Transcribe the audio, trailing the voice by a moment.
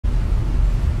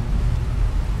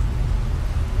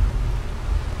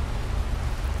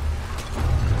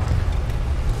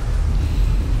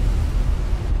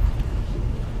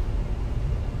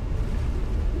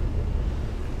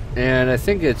I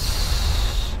think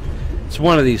it's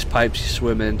one of these pipes you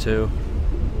swim into.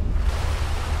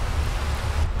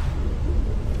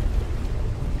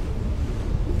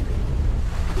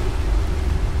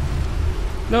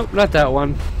 Nope, not that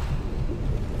one.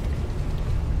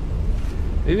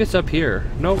 Maybe it's up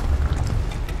here. Nope.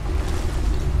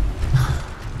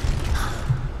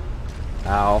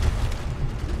 Ow.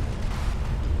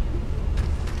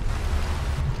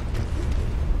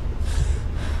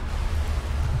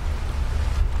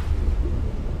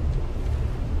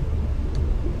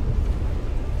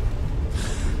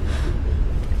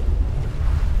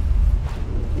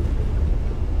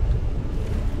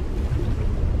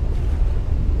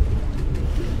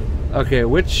 Okay,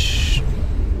 which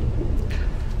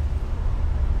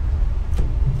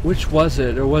was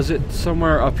it? Or was it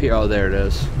somewhere up here? Oh, there it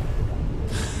is.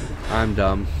 I'm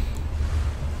dumb.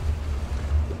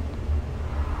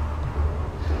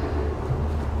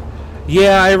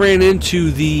 Yeah, I ran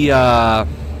into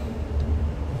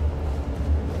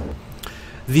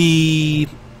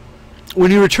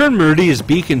when you return Meridia's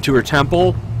beacon to her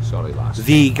temple, sorry, last.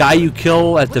 The guy you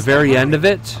kill at the very end of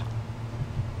it.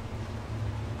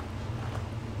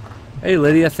 Hey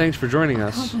Lydia, thanks for joining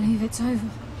us. I can't believe it's over.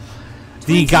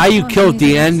 The guy you kill at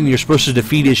the end and you're supposed to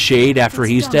defeat his shade after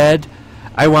he's dead,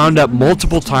 I wound up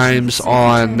multiple times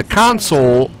on the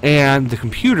console and the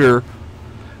computer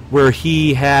where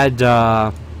he had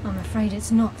I'm afraid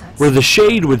it's not that where the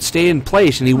shade would stay in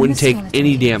place and he wouldn't take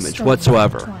any damage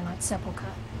whatsoever. Twilight Sepulchre.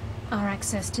 Our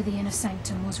access to the inner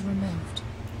sanctum was removed.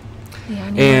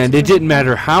 And it didn't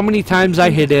matter how many times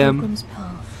I hit him,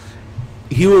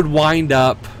 he would wind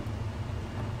up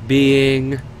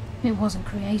being it wasn't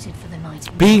created for the night.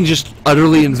 Being just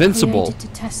utterly invincible. To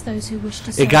test those who wish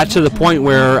to it got to the point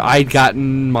where I'd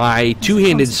gotten my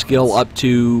two-handed skill up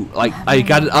to, like, I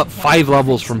got it up 5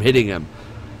 levels from hitting him.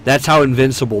 That's how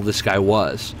invincible this guy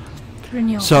was.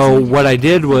 So what I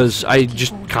did was I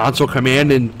just console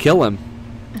command and kill him.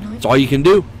 That's all you can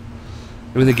do.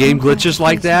 And when the game glitches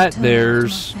like that,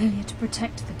 there's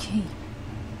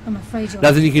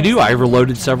nothing you can do. I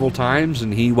reloaded several times,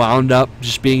 and he wound up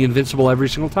just being invincible every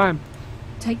single time.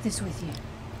 Take this with you.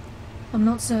 I'm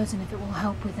not certain if it will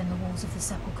help within the walls of the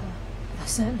Sepulchre, but I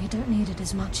certainly don't need it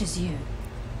as much as you.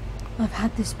 I've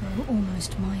had this bow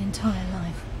almost my entire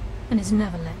life, and it's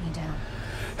never let me down.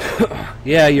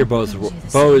 Yeah, you're both.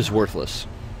 Bow is worthless.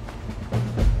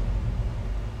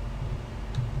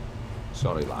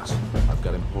 Sorry, lass. I've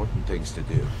got important things to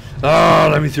do. Oh,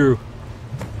 let me through.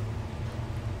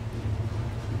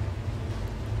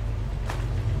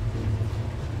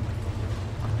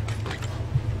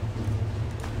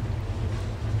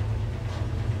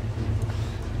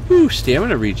 Ooh,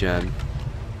 stamina regen.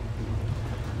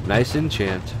 Nice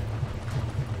enchant.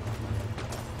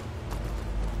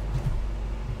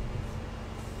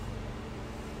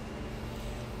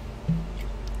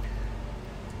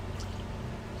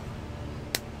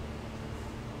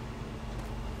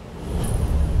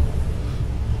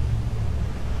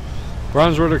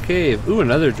 Bronze Order Cave. Ooh,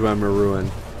 another Dwemer ruin.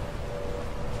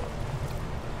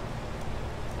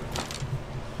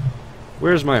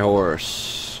 Where's my horse?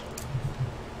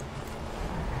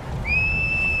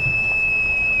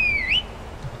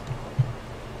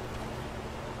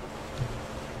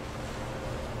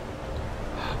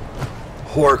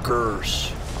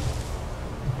 Horkers.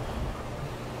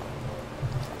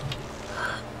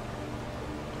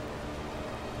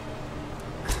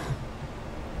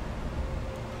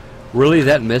 Really?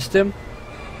 That missed him?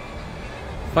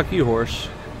 Fuck you, horse.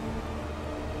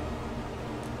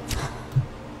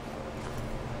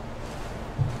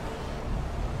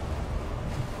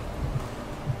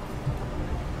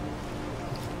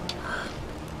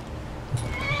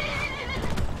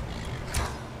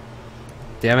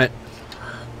 Damn it.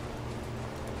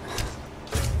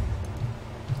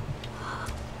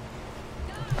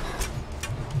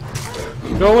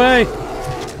 Go away!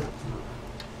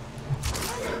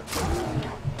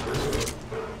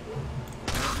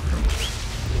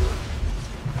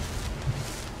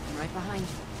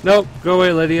 Nope, go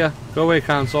away, Lydia. Go away,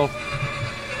 console.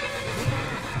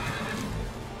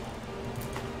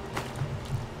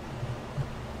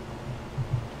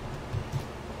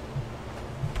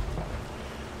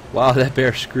 Wow, that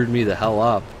bear screwed me the hell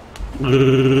up.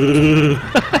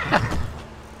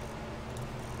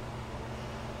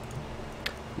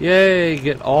 Yay,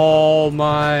 get all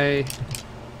my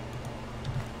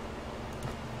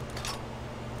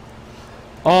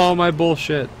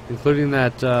bullshit, including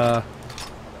that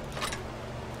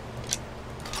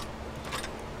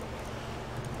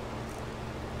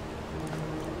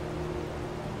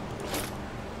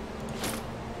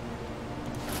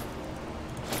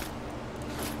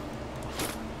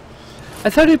I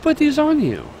thought he put these on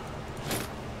you.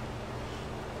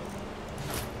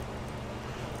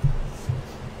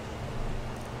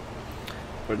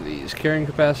 What are these? Carrying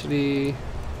capacity.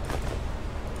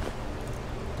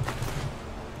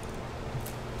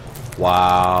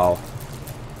 Wow.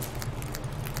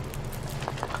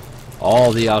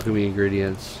 All the alchemy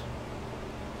ingredients.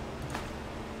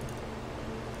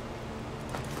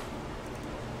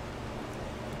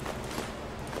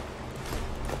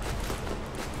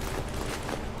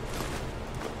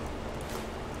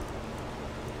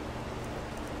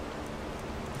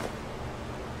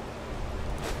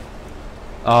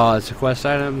 Oh, it's a quest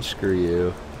item? Screw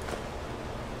you.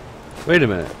 Wait a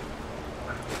minute.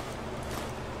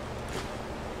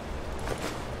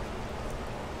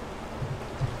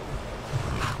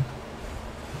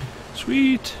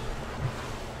 Sweet.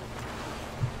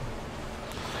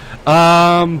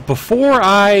 Before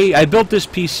I built this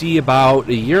PC about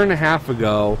a year and a half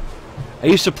ago, I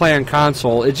used to play on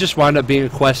console. It just wound up being a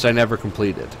quest I never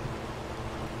completed.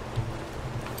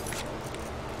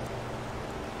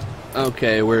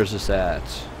 Okay, where's this at?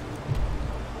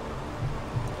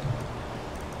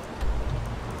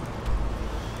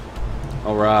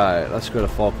 Alright, let's go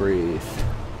to Falkreath.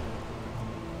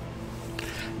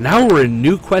 Now we're in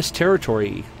new quest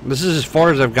territory. This is as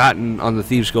far as I've gotten on the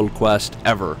Thieves Guild quest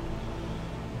ever.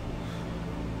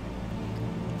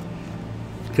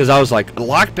 Because I was like, a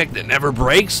lockpick that never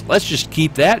breaks? Let's just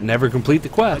keep that and never complete the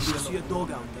quest. I see a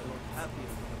dog out there, happy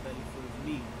with a belly full of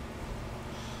meat.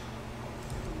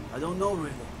 I don't know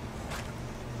really.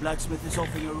 Blacksmith is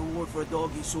offering a reward for a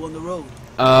dog he saw on the road.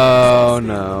 Oh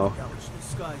no.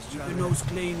 Keep your nose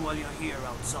clean while you're here,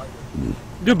 outsider.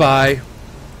 Goodbye.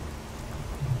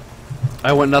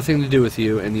 I want nothing to do with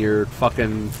you and your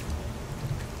fucking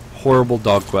horrible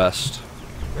dog quest.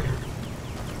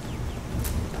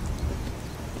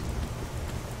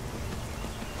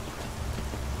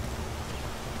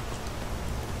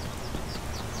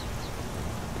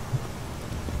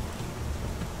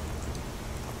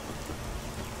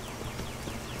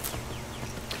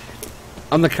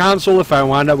 On the console, if I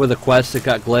wound up with a quest that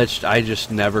got glitched, I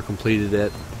just never completed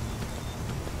it.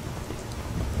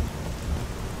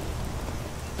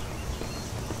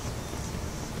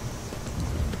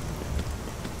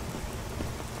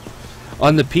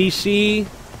 On the PC,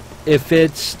 if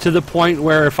it's to the point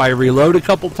where if I reload a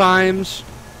couple times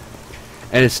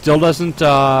and it still doesn't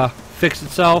fix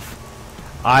itself,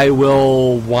 I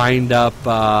will wind up.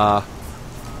 I'll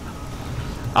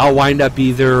wind up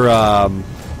either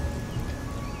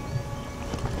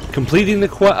completing the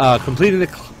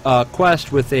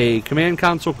quest with a command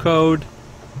console code,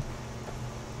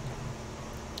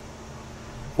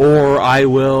 or I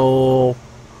will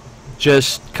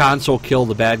just console kill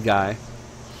the bad guy.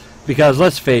 Because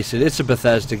let's face it, it's a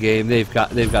Bethesda game. They've got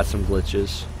some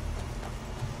glitches.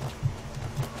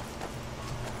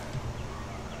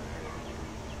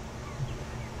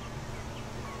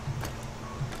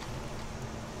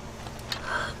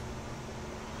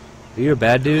 Are you a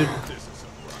bad dude?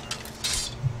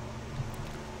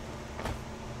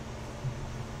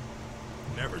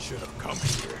 Never should have come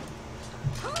here.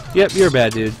 Yep, you're a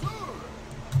bad dude.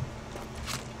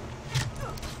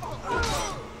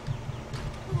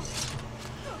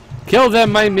 Kill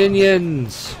them, my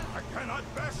minions! I cannot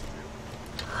best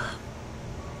you.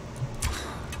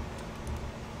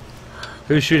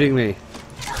 Who's shooting me?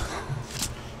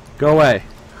 Go away.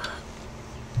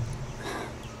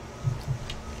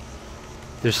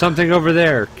 There's something over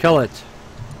there. Kill it.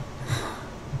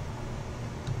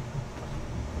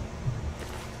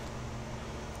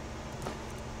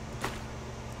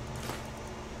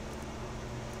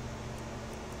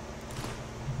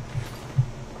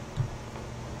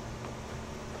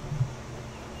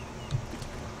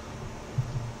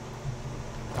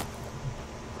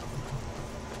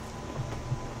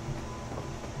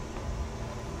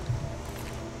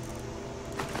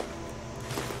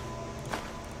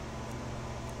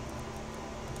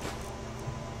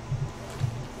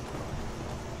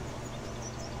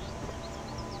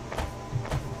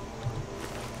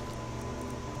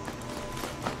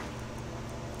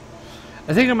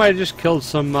 I think I might have just killed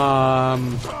some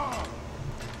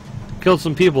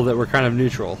people that were kind of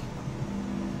neutral.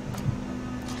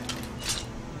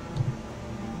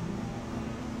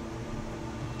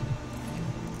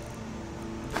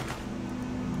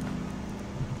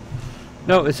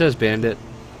 No, it says bandit.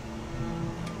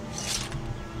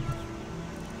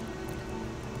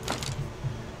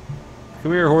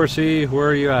 Come here, horsey. Where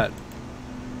are you at?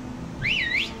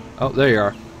 Oh, there you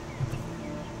are.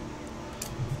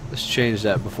 Let's change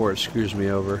that before it screws me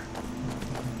over.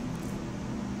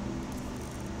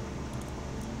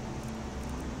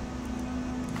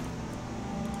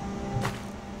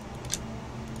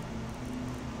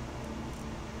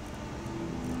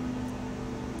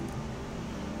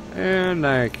 And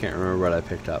I can't remember what I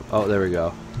picked up. Oh, there we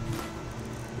go.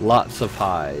 Lots of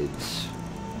hides.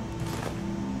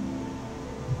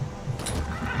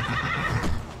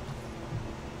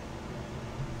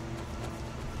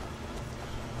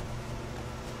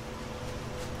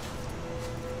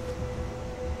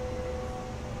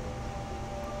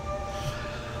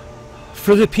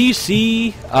 For the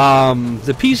PC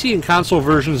and console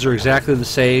versions are exactly the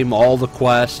same. All the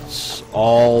quests,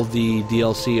 all the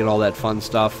DLC, and all that fun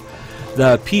stuff.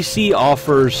 The PC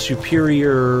offers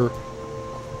superior,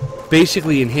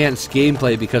 basically enhanced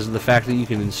gameplay because of the fact that you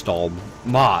can install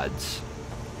mods.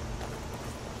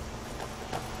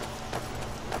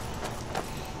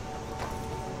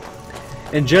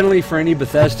 And generally for any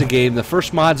Bethesda game, the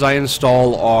first mods I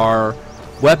install are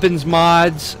weapons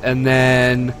mods, and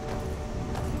then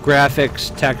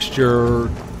graphics, texture,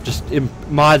 just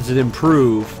mods that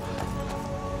improve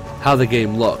how the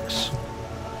game looks.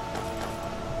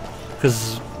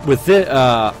 Because with it,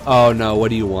 oh no, what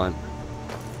do you want?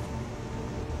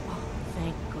 Oh,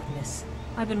 thank goodness.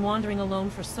 I've been wandering alone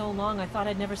for so long, I thought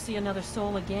I'd never see another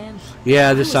soul again.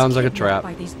 Yeah, this sounds like a trap.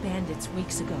 By these bandits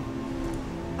weeks ago.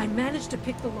 I managed to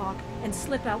pick the lock and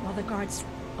slip out while the guards...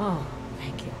 Oh,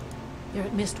 thank you. They're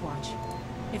at Mistwatch.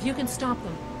 If you can stop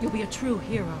them, you'll be a true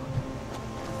hero.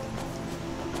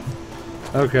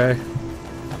 Okay.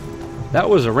 That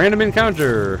was a random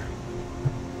encounter.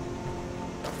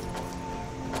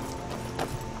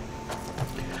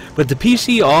 But the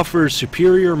PC offers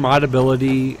superior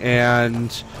modability,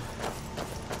 and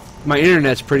my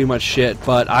internet's pretty much shit,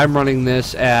 but I'm running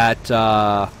this at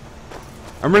high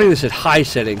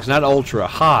settings, not ultra,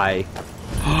 high.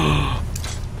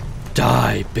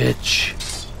 Die, bitch.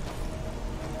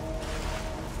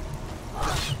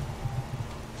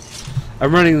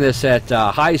 I'm running this at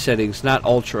high settings, not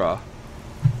ultra.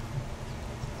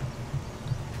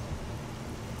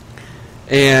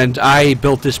 And I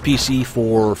built this PC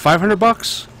for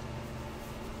 $500.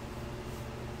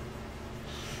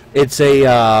 It's a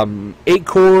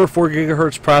 8-core, 4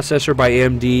 gigahertz processor by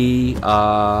AMD.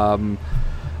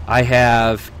 I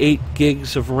have 8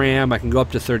 gigs of RAM. I can go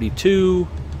up to 32.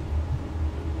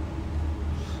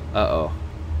 Uh-oh.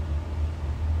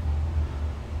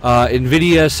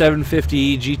 NVIDIA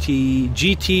 750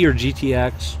 GT or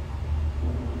GTX.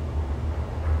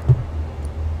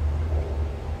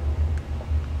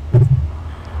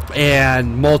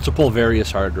 And multiple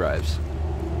various hard drives.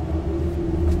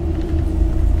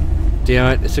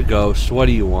 Damn it, it's a ghost. What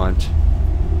do you want?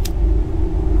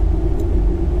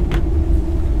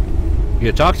 You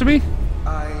gonna talk to me?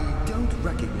 I don't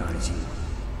recognize you,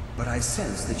 but I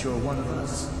sense that you're one of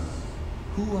us.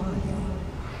 Who are you?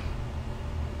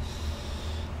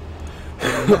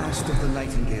 The last of the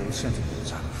Nightingale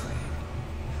Sentinels, I'm afraid.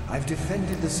 I've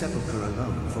defended the Sepulchre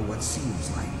alone for what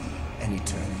seems like an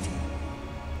eternity.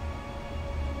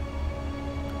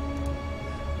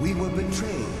 We were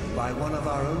betrayed by one of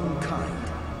our own kind.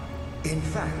 In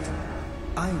fact,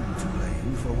 I'm to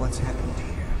blame for what's happened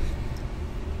here.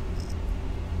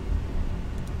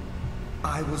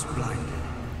 I was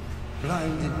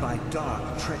blinded by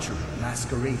dark treachery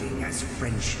masquerading as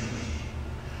friendship.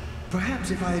 Perhaps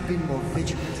if I had been more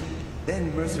vigilant,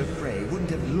 then Mercer Frey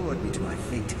wouldn't have lured me to my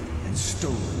fate and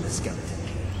stolen the skeleton key.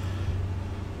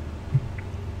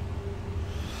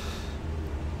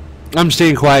 I'm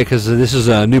staying quiet because this is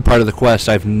a new part of the quest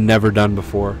I've never done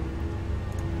before.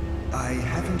 I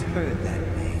haven't heard that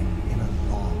name in a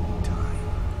long time.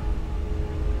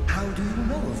 How do you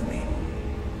know of me?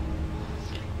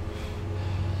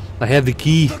 I have the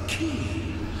key. The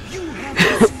key! You have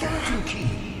the skeleton key!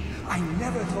 I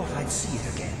never thought I'd see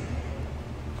it again.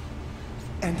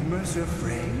 And Mercer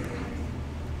Frey?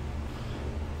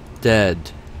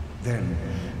 Dead. Then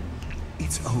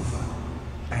it's over.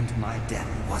 And my death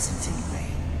wasn't in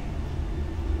vain.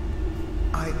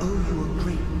 I owe you a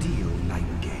great deal,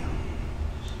 Nightingale.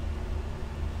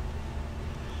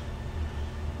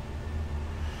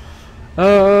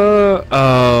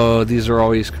 Oh, these are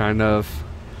always kind of...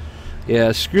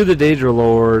 Yeah, screw the Daedra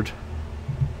Lord.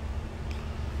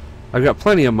 I've got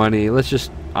plenty of money. Let's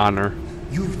just honor.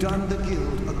 You've done the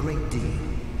guild a great deal,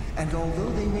 and although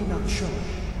they may not show it,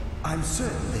 I'm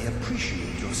certain they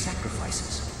appreciate your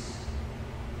sacrifices.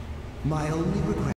 My only regret